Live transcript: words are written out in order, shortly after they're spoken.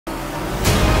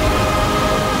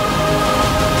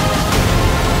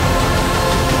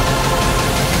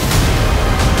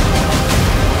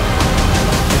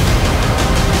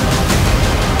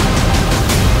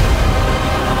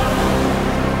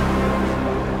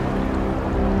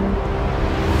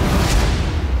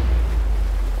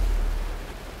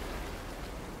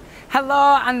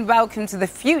Hello and welcome to the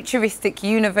futuristic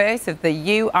universe of the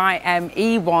UIM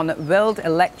E1 World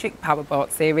Electric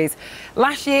Powerboat Series.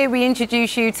 Last year we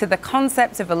introduced you to the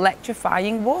concept of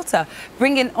electrifying water,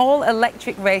 bringing all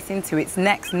electric racing to its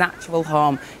next natural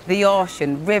home, the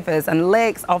ocean, rivers and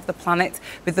lakes of the planet,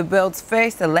 with the world's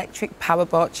first electric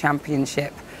powerboat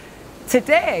championship.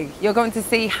 Today, you're going to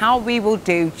see how we will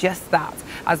do just that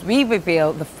as we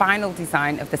reveal the final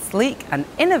design of the sleek and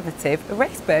innovative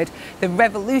RaceBird, the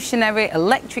revolutionary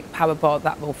electric powerboat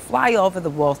that will fly over the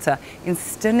water in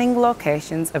stunning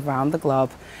locations around the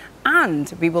globe.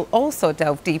 And we will also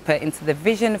delve deeper into the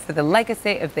vision for the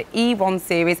legacy of the E1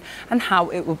 series and how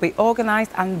it will be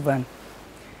organised and run.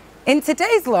 In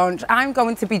today's launch, I'm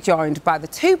going to be joined by the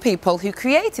two people who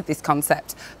created this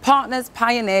concept, partners,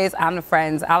 pioneers and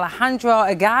friends, Alejandro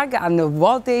Agag and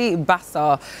Rodi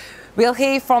Basso. We'll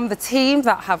hear from the team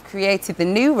that have created the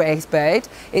new RaceBird,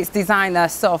 its designer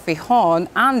Sophi Horne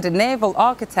and naval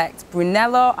architect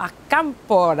Brunello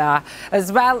Acampora,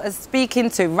 as well as speaking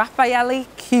to Raffaele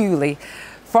Chiulli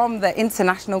from the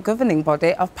international governing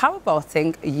body of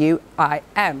powerboating,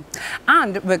 UIM.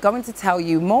 And we're going to tell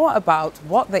you more about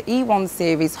what the E1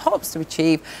 series hopes to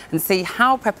achieve and see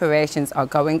how preparations are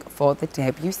going for the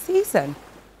debut season.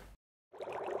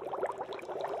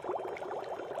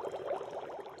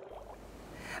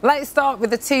 Let's start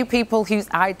with the two people whose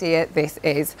idea this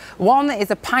is. One is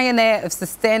a pioneer of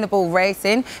sustainable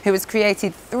racing who has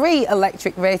created 3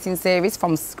 electric racing series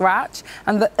from scratch,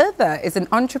 and the other is an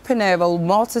entrepreneurial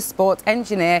motorsport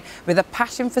engineer with a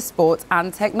passion for sport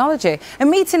and technology. A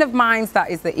meeting of minds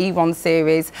that is the E1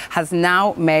 series has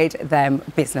now made them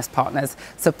business partners.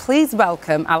 So please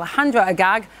welcome Alejandro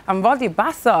Agag and Rodi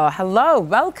Basso. Hello,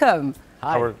 welcome.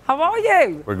 Hi. How are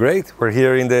you? We're great. We're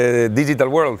here in the digital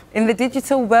world. In the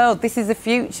digital world, this is the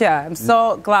future. I'm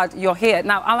so glad you're here.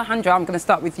 Now, Alejandro, I'm going to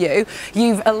start with you.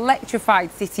 You've electrified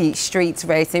city streets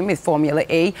racing with Formula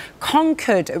E,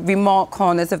 conquered remote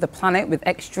corners of the planet with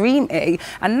Extreme E,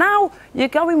 and now you're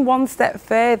going one step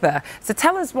further. So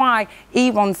tell us why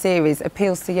E1 Series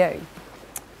appeals to you.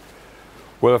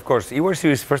 Well, of course, E1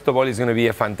 Series, first of all, is going to be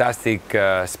a fantastic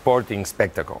sporting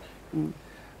spectacle.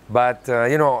 But,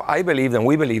 you know, I believe and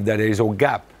we believe that there is a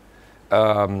gap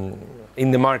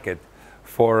in the market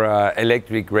for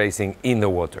electric racing in the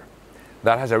water.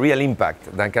 That has a real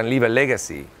impact, that can leave a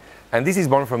legacy. And this is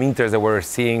born from interest that we're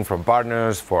seeing from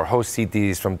partners, for host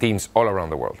cities, from teams all around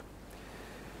the world.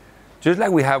 Just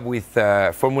like we have with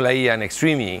Formula E and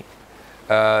Extreme E,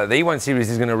 the E1 series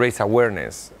is going to raise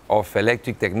awareness of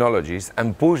electric technologies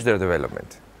and push their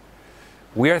development.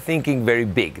 We are thinking very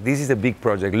big. This is a big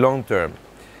project, long term.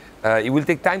 It will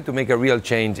take time to make a real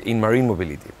change in marine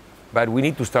mobility, but we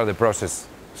need to start the process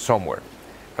somewhere.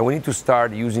 And we need to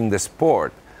start using the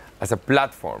sport as a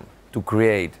platform to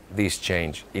create this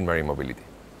change in marine mobility.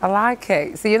 I like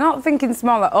it. So you're not thinking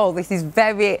small at all. This is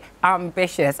very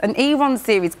ambitious. And E1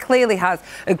 series clearly has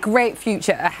a great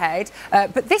future ahead.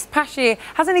 But this past year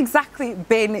hasn't exactly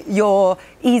been your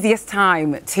easiest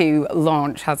time to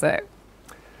launch, has it?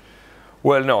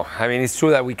 Well, no. I mean, it's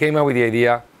true that we came up with the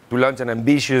idea to launch an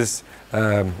ambitious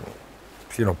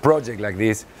project like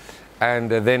this, and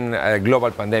then a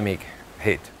global pandemic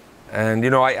hit. And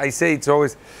I say it's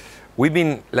always, we've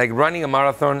been like running a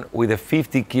marathon with a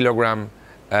 50-kilogram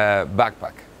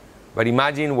backpack. But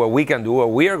imagine what we can do, what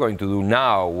we are going to do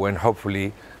now when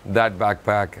hopefully that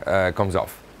backpack comes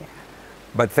off. Yeah.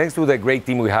 But thanks to the great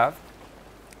team we have,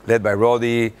 led by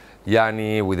Rodi,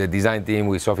 Yanni, with the design team,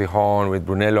 with Sophi Horne, with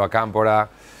Brunello Acampora,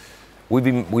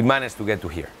 we managed to get to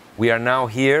here. We are now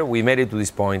here, we made it to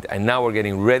this point, and now we're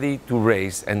getting ready to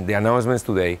race, and the announcements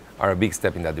today are a big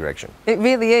step in that direction. It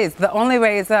really is. The only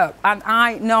way is up. And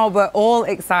I know we're all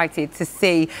excited to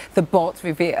see the boat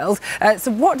revealed.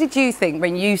 So what did you think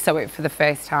when you saw it for the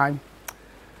first time?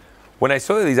 When I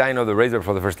saw the design of the RaceBird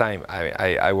for the first time,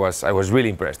 I was really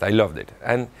impressed. I loved it.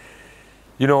 And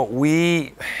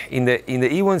we in the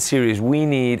E1 series, we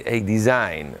need a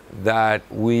design that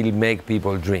will make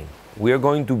people dream. We are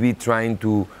going to be trying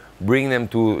to bring them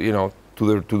to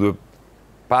the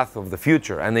path of the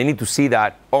future, and they need to see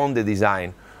that on the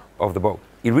design of the boat.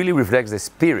 It really reflects the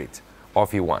spirit of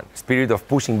E1, spirit of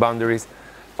pushing boundaries,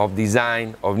 of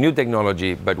design, of new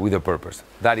technology, but with a purpose.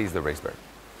 That is the RaceBird.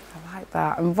 I like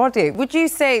that. And Rodi, would you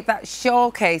say that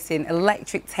showcasing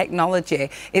electric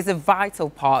technology is a vital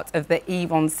part of the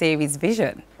E1 series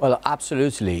vision? Well,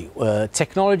 absolutely.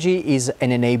 Technology is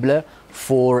an enabler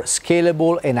for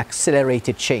scalable and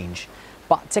accelerated change.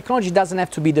 But technology doesn't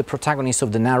have to be the protagonist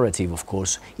of the narrative, of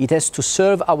course. It has to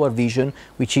serve our vision,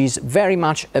 which is very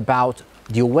much about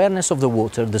the awareness of the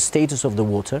water, the status of the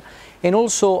water, and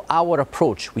also our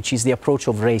approach, which is the approach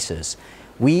of racers.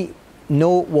 We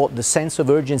know what the sense of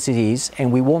urgency is,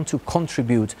 and we want to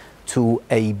contribute to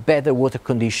a better water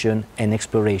condition and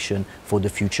exploration for the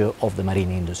future of the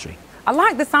marine industry. I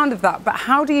like the sound of that, but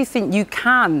how do you think you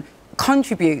can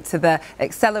contribute to the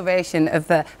acceleration of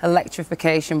the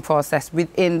electrification process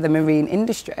within the marine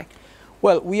industry?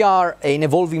 Well, we are an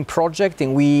evolving project,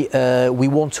 and we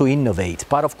want to innovate.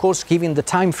 But of course, given the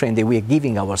time frame that we are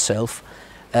giving ourselves,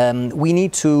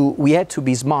 we had to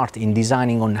be smart in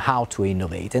designing on how to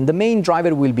innovate. And the main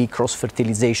driver will be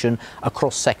cross-fertilization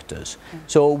across sectors.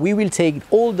 So we will take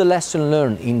all the lessons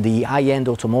learned in the high-end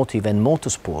automotive and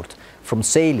motorsport, from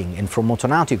sailing and from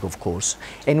motonautic, of course,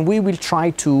 and we will try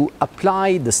to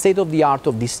apply the state-of-the-art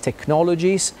of these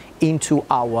technologies into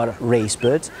our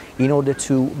RaceBirds in order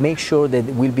to make sure that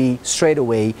it will be straight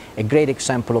away a great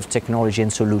example of technology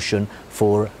and solution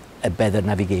for a better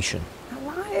navigation.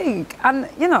 And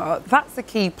you know, that's a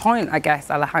key point, I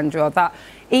guess, Alejandro, that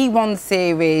E1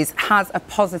 series has a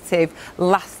positive,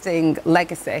 lasting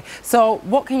legacy. So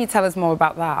what can you tell us more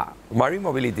about that? Marine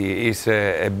mobility is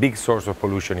a big source of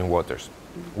pollution in waters.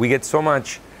 We get so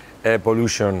much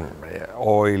pollution,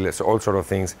 oil, all sort of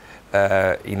things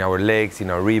in our lakes, in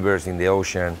our rivers, in the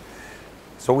ocean.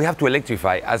 So we have to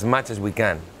electrify as much as we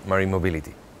can marine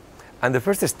mobility. And the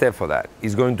first step for that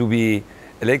is going to be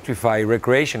electrify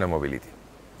recreational mobility.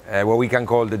 What we can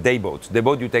call the day boats, the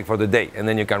boat you take for the day, and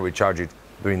then you can recharge it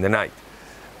during the night.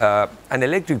 And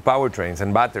electric powertrains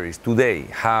and batteries today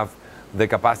have the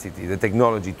capacity, the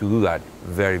technology to do that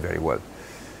very, very well.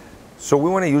 So we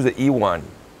want to use the E1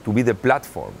 to be the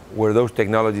platform where those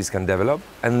technologies can develop,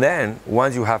 and then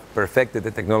once you have perfected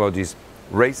the technologies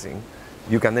racing,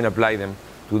 you can then apply them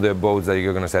to the boats that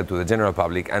you're going to sell to the general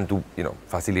public and to, you know,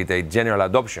 facilitate general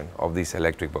adoption of these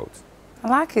electric boats. I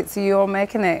like it. So you're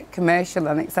making it commercial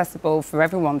and accessible for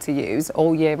everyone to use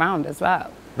all year round as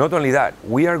well. Not only that,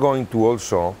 we are going to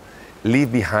also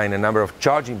leave behind a number of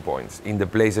charging points in the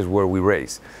places where we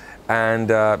race. And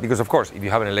because, of course, if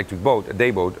you have an electric boat, a day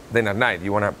boat, then at night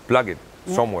you want to plug it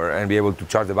somewhere and be able to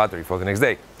charge the battery for the next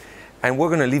day. And we're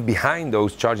going to leave behind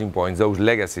those charging points, those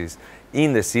legacies,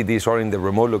 in the cities or in the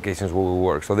remote locations where we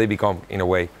work. So they become, in a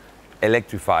way,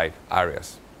 electrified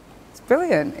areas. It's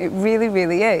brilliant. It really,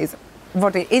 really is.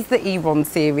 Rodi, is the E1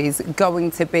 series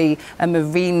going to be a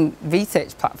marine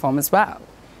research platform as well?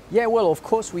 Yeah, well, of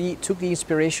course, we took the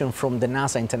inspiration from the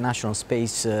NASA International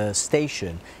Space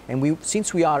Station, and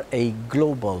since we are a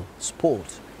global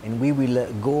sport, and we will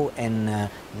go and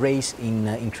race in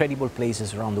incredible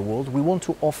places around the world, we want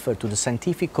to offer to the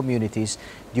scientific communities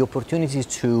the opportunities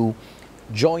to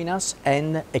join us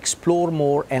and explore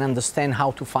more and understand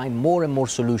how to find more and more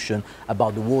solutions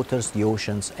about the waters, the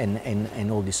oceans,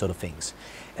 and all these sort of things.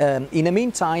 In the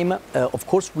meantime, of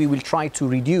course, we will try to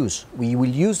reduce, we will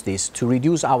use this to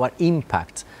reduce our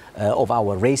impact of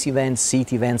our race events,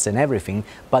 seat events and everything,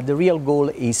 but the real goal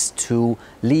is to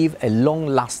leave a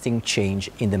long-lasting change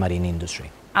in the marine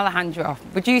industry. Alejandro,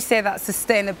 would you say that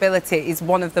sustainability is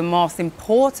one of the most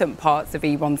important parts of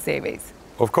E1 series?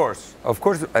 Of course,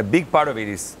 a big part of it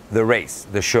is the race,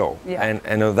 the show, and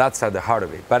that's at the heart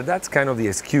of it. But that's kind of the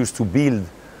excuse to build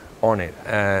on it,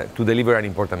 to deliver an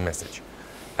important message.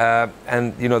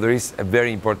 And you know, there is a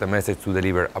very important message to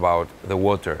deliver about the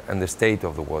water and the state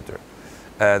of the water.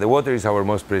 The water is our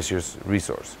most precious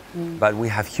resource, but we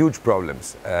have huge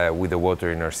problems with the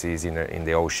water in our seas, in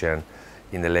the ocean,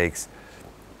 in the lakes.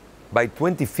 By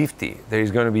 2050, there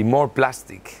is going to be more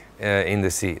plastic in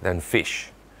the sea than fish.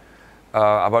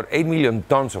 About 8 million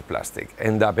tons of plastic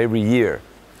end up every year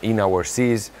in our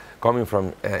seas, coming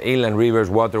from inland rivers,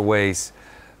 waterways.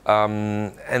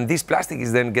 And this plastic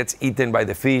then gets eaten by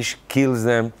the fish, kills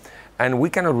them, and we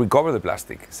cannot recover the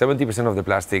plastic. 70% of the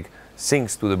plastic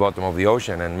sinks to the bottom of the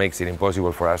ocean and makes it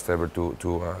impossible for us ever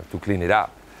to clean it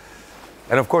up.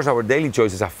 And of course, our daily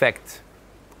choices affect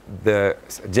the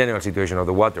general situation of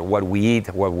the water, what we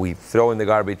eat, what we throw in the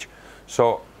garbage.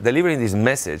 So delivering this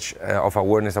message of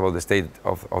awareness about the state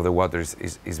of the waters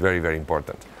is very, very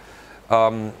important.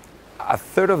 A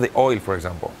third of the oil, for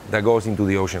example, that goes into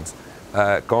the oceans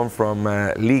come from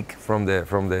leak from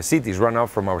the cities, run out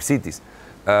from our cities.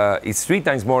 It's 3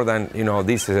 times more than, you know,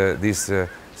 these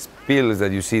spills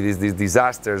that you see, these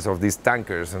disasters of these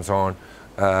tankers and so on,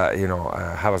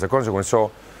 have as a consequence.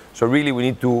 So really we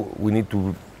need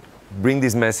to bring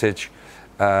this message.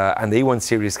 And the E1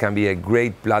 series can be a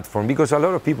great platform because a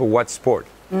lot of people watch sport,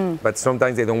 but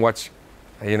sometimes they don't watch,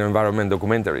 environment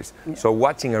documentaries. Yeah. So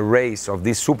watching a race of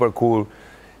these super cool,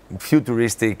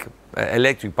 futuristic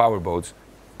electric powerboats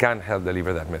can help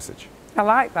deliver that message. I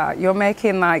like that. You're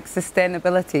making like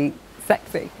sustainability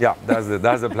sexy. Yeah, that's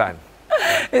the plan.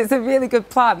 It's a really good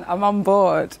plan. I'm on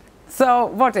board. So,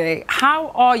 Rodi, how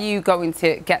are you going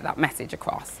to get that message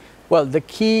across? Well, the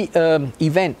key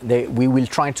event that we will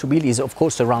try to build is, of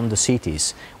course, around the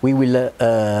cities. We will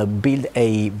build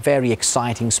a very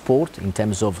exciting sport in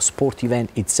terms of sport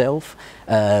event itself.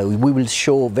 We will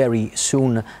show very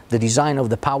soon the design of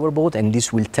the powerboat, and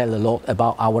this will tell a lot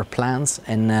about our plans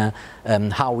and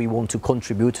how we want to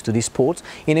contribute to this sport.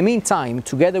 In the meantime,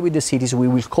 together with the cities, we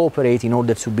will cooperate in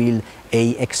order to build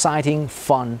an exciting,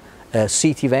 fun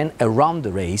city event around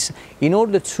the race in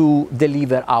order to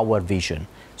deliver our vision.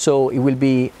 So it will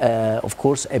be, of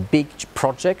course, a big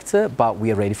project, but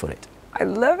we are ready for it. I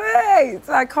love it.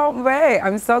 I can't wait.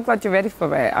 I'm so glad you're ready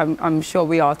for it. I'm sure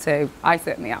we are too. I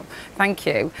certainly am. Thank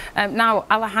you. Now,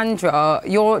 Alejandro,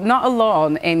 you're not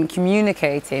alone in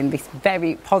communicating this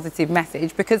very positive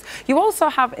message, because you also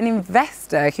have an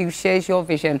investor who shares your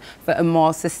vision for a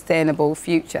more sustainable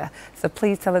future. So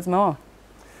please tell us more.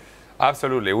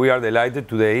 Absolutely. We are delighted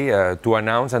today to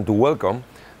announce and to welcome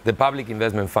the Public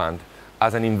Investment Fund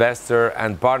as an investor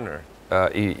and partner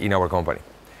in our company.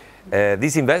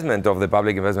 This investment of the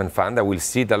Public Investment Fund that will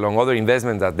sit along other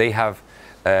investments that they have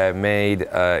made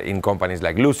in companies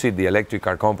like Lucid, the electric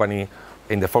car company,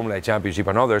 in the Formula E Championship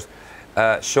and others,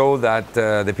 show that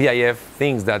the PIF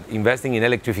thinks that investing in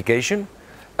electrification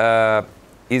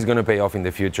is going to pay off in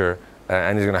the future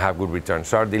and is going to have good returns.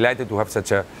 So I'm delighted to have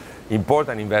such an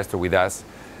important investor with us.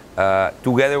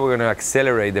 Together we're going to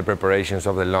accelerate the preparations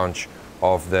of the launch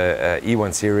of the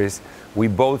E1 series. We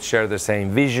both share the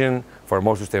same vision for a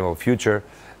more sustainable future,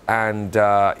 and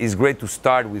it's great to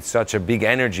start with such a big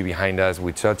energy behind us,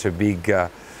 with such a big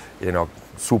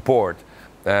support,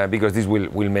 because this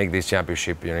will make this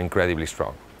championship incredibly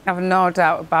strong. I have no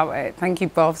doubt about it. Thank you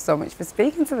both so much for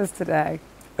speaking to us today.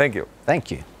 Thank you. Thank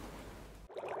you.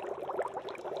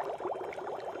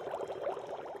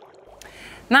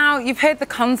 Now, you've heard the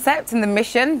concept and the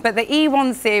mission, but the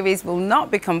E1 series will not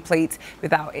be complete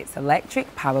without its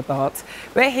electric powerboat.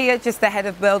 We're here just ahead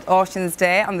of World Oceans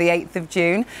Day on the 8th of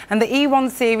June, and the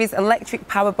E1 series electric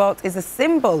powerboat is a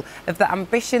symbol of the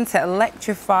ambition to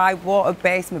electrify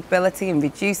water-based mobility and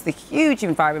reduce the huge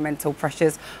environmental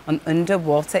pressures on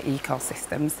underwater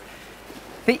ecosystems.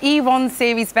 The E1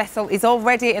 series vessel is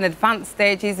already in advanced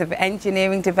stages of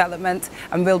engineering development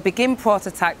and will begin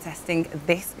prototype testing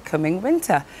this coming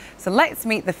winter. So let's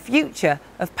meet the future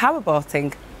of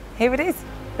powerboating. Here it is,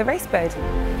 the RaceBird.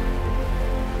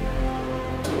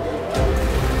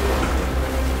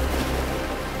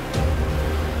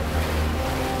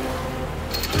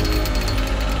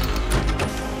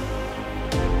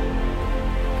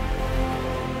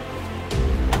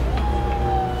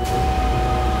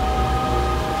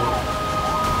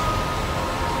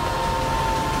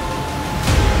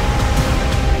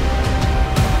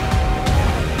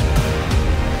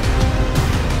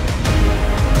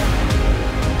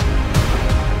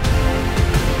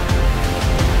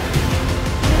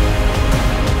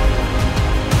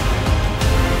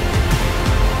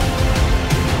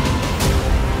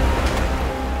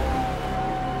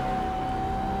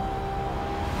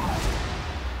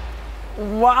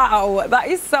 Wow, that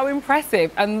is so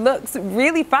impressive and looks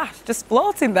really fast, just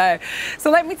floating there. So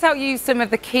let me tell you some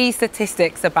of the key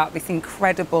statistics about this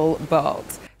incredible boat.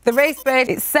 The RaceBird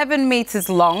is 7 metres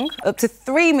long, up to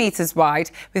 3 metres wide,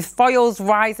 with foils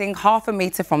rising 1/2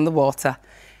 metre from the water.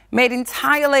 Made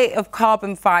entirely of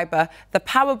carbon fibre, the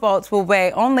powerboats will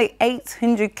weigh only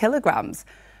 800 kilograms.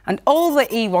 And all the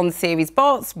E1 series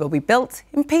boats will be built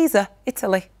in Pisa,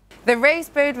 Italy. The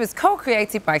RaceBird was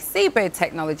co-created by SeaBird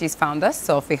Technologies founder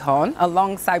Sophi Horne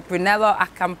alongside Brunello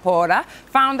Acampora,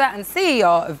 founder and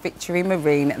CEO of Victory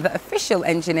Marine, the official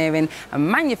engineering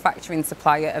and manufacturing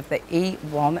supplier of the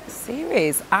E1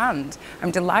 series. And I'm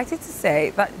delighted to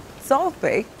say that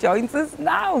Sophi joins us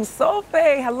now.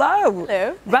 Sophi, hello.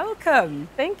 Hello. Welcome.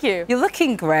 Thank you. You're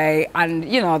looking great, and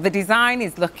you know the design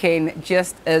is looking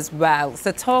just as well.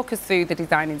 So talk us through the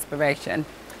design inspiration.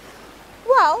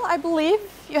 Well, I believe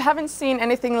you haven't seen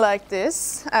anything like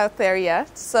this out there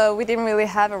yet, so we didn't really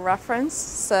have a reference.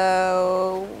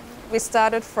 So we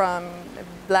started from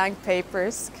blank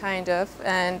papers, kind of,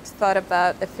 and thought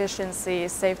about efficiency,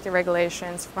 safety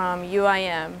regulations from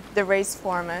UIM, the race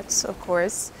format, of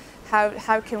course.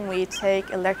 How can we take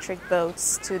electric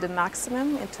boats to the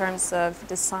maximum in terms of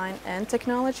design and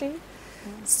technology?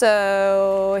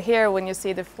 So here, when you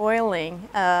see the foiling,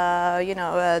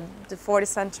 the 40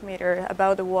 centimeter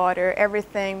above the water,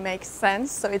 everything makes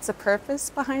sense. So it's a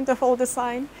purpose behind the whole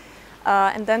design.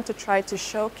 And then to try to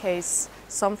showcase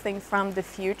something from the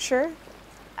future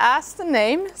as the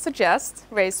name suggests,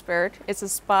 RaceBird is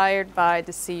inspired by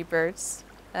the seabirds.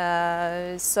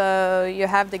 So you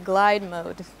have the glide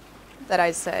mode that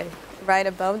I say, right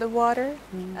above the water.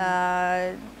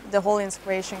 The whole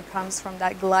inspiration comes from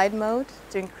that glide mode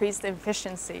to increase the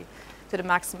efficiency to the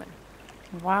maximum.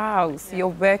 Wow, so you're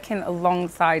working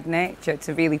alongside nature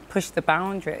to really push the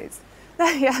boundaries.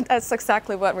 Yeah, that's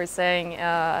exactly what we're saying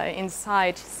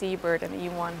inside SeaBird and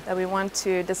E1, that we want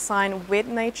to design with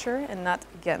nature and not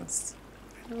against.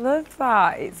 I love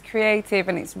that. It's creative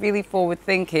and it's really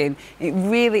forward-thinking. It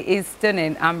really is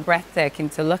stunning and breathtaking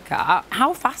to look at.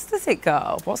 How fast does it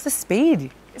go? What's the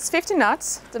speed? It's 50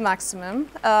 knots, the maximum,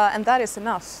 and that is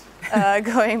enough,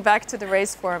 going back to the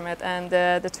race format and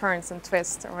the turns and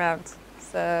twists around.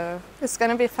 So it's going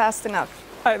to be fast enough.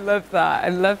 I love that. I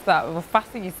love that. Well,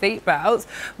 fasten your seatbelts.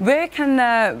 Where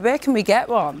can we get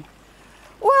one?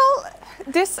 Well,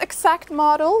 this exact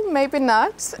model, maybe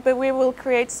not, but we will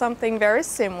create something very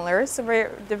similar. So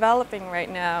we're developing right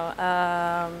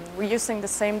now. We're using the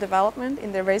same development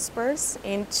in the RaceBirds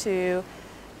into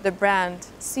the brand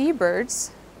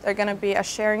SeaBirds. They're going to be a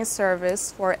sharing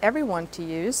service for everyone to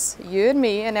use, you and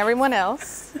me and everyone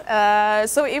else.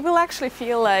 So it will actually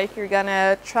feel like you're going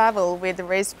to travel with the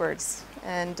RaceBirds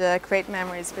and create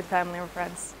memories with family and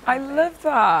friends. I love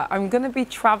that. I'm going to be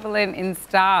travelling in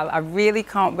style. I really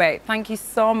can't wait. Thank you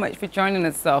so much for joining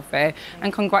us, Sophie,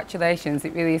 and congratulations.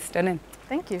 It really is stunning.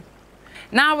 Thank you.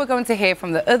 Now we're going to hear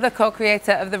from the other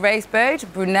co-creator of the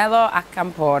RaceBird, Brunello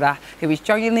Acampora, who is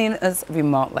joining us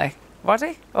remotely.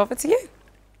 Rodi, over to you.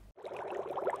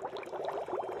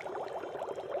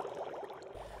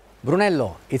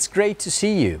 Brunello, it's great to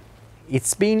see you.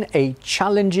 It's been a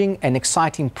challenging and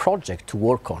exciting project to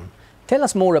work on. Tell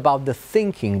us more about the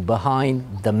thinking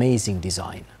behind the amazing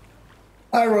design.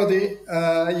 Hi, Rodi.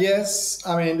 Yes,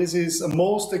 I mean, this is a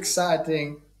most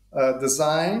exciting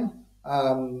design.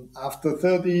 After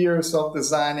 30 years of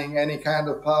designing any kind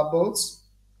of powerboats,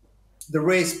 the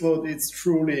RaceBird is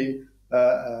truly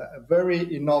a very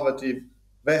innovative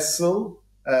vessel,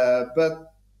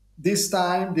 but this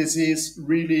time this is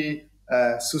really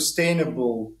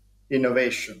sustainable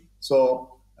innovation.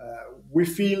 So we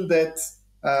feel that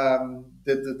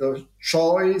the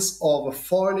choice of a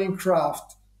foiling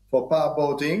craft for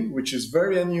powerboating, which is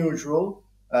very unusual,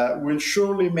 will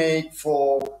surely make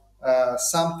for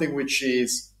something which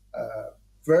is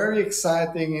very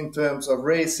exciting in terms of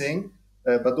racing,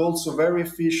 but also very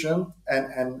efficient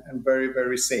and very,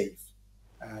 very safe.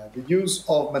 The use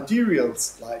of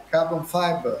materials like carbon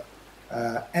fiber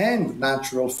and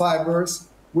natural fibers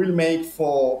will make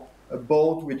for a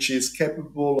boat which is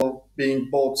capable of being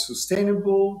both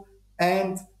sustainable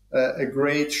and a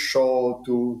great show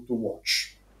to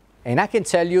watch. And I can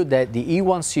tell you that the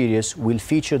E1 series will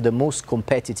feature the most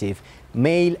competitive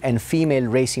male and female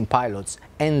racing pilots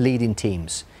and leading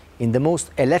teams in the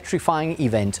most electrifying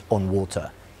event on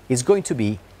water. It's going to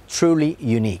be truly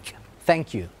unique.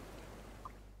 Thank you.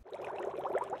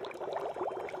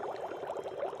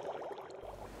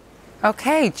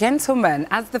 Okay, gentlemen,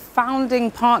 as the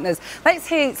founding partners, let's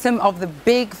hear some of the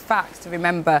big facts to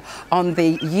remember on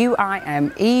the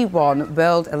UIM E1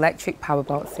 World Electric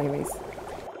Powerboat Series.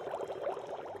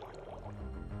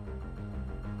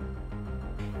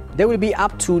 There will be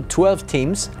up to 12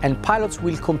 teams and pilots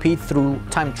will compete through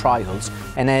time trials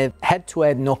and a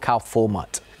head-to-head knockout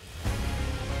format.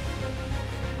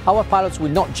 Our pilots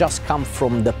will not just come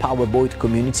from the powerboat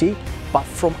community, but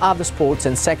from other sports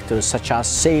and sectors such as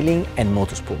sailing and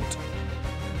motorsport.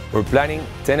 We're planning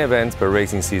 10 events per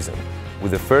racing season,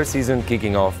 with the first season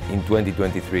kicking off in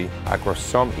 2023 across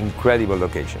some incredible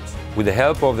locations. With the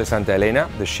help of the Santa Elena,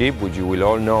 the ship which you will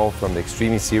all know from the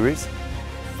Extreme series,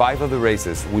 5 of the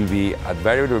races will be at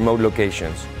very remote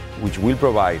locations, which will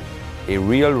provide a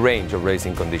real range of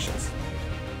racing conditions.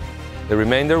 The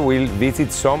remainder will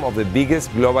visit some of the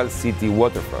biggest global city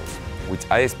waterfronts, which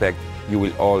I expect you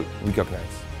will all recognize.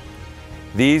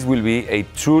 This will be a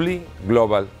truly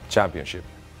global championship.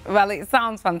 Well, it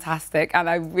sounds fantastic and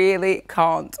I really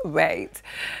can't wait.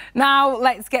 Now,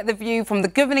 let's get the view from the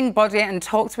governing body and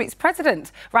talk to its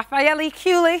president, Raffaele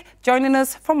Chiulli, joining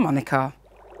us from Monaco.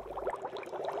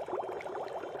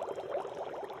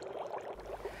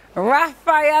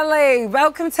 Raffaele,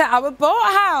 welcome to our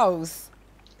boathouse.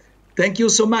 Thank you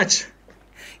so much.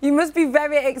 You must be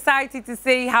very excited to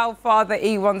see how far the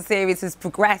E1 series has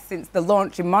progressed since the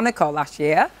launch in Monaco last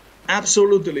year.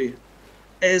 Absolutely.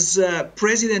 As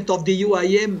president of the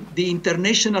UIM, the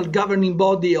international governing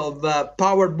body of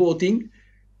powerboating,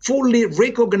 fully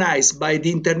recognized by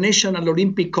the International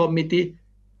Olympic Committee,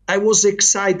 I was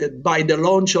excited by the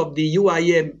launch of the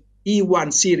UIM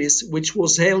E1 series, which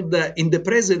was held in the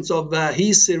presence of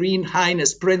His Serene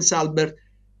Highness Prince Albert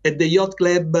at the Yacht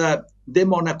Club de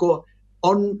Monaco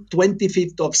on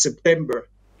 25th of September.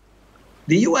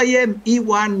 The UIM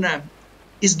E1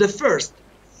 is the first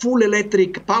full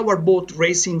electric powerboat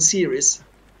racing series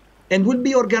and will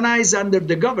be organized under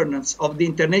the governance of the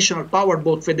International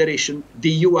Powerboat Federation,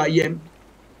 the UIM,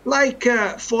 like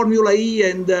Formula E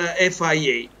and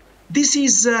FIA. This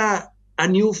is a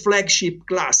new flagship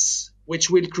class, which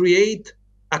will create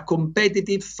a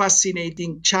competitive,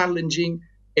 fascinating, challenging,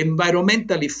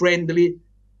 environmentally friendly,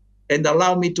 and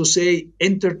allow me to say,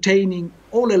 entertaining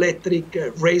all-electric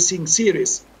racing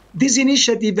series. This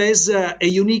initiative has a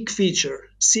unique feature,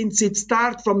 since it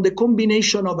starts from the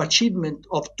combination of achievement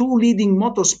of two leading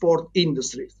motorsport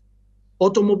industries,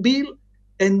 automobile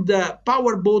and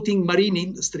powerboating marine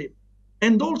industry,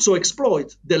 and also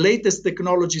exploit the latest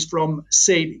technologies from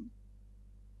sailing.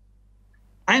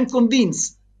 I am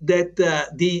convinced that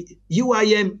the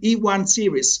UIM E1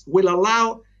 series will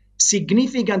allow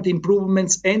significant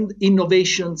improvements and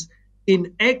innovations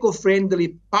in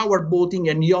eco-friendly powerboating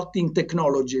and yachting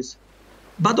technologies,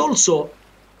 but also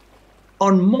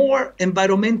on more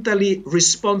environmentally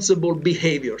responsible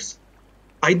behaviors.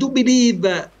 I do believe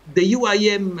the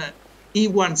UIM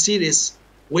E1 series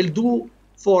will do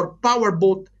for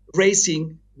powerboat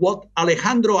racing what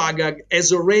Alejandro Agag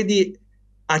has already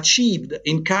achieved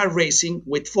in car racing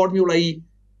with Formula E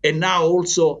and now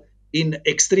also in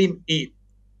Extreme E.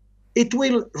 It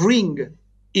will ring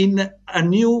in a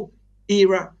new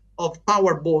era of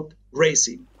powerboat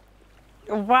racing.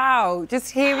 Wow,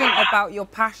 just hearing about your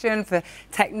passion for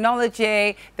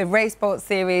technology, the RaceBird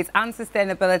series and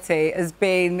sustainability has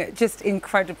been just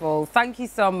incredible. Thank you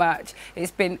so much.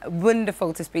 It's been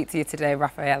wonderful to speak to you today,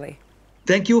 Raffaele.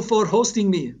 Thank you for hosting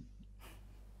me.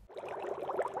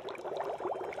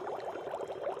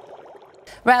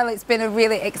 Well, it's been a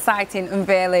really exciting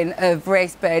unveiling of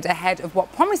RaceBird ahead of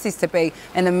what promises to be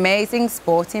an amazing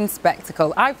sporting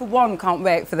spectacle. I, for one, can't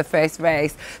wait for the first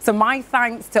race. So my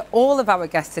thanks to all of our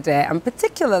guests today, and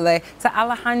particularly to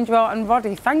Alejandro and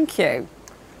Rodi. Thank you.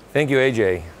 Thank you,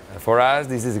 AJ. For us,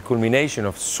 this is a culmination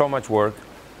of so much work,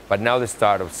 but now the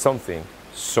start of something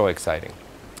so exciting.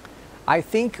 I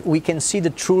think we can see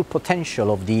the true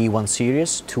potential of the E1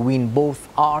 series to win both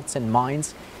hearts and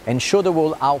minds and show the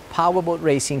world how powerboat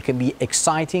racing can be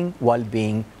exciting while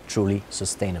being truly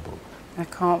sustainable. I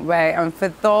can't wait. And for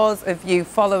those of you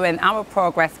following our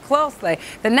progress closely,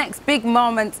 the next big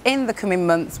moment in the coming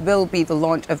months will be the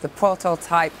launch of the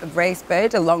prototype of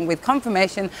RaceBird, along with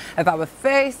confirmation of our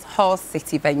first host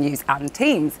city venues and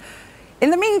teams. In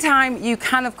the meantime, you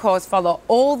can, of course, follow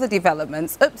all the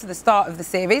developments up to the start of the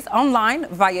series online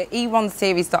via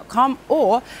e1series.com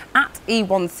or at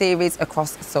E1 Series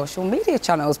across social media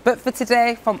channels. But for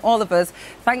today, from all of us,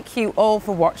 thank you all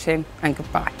for watching and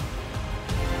goodbye.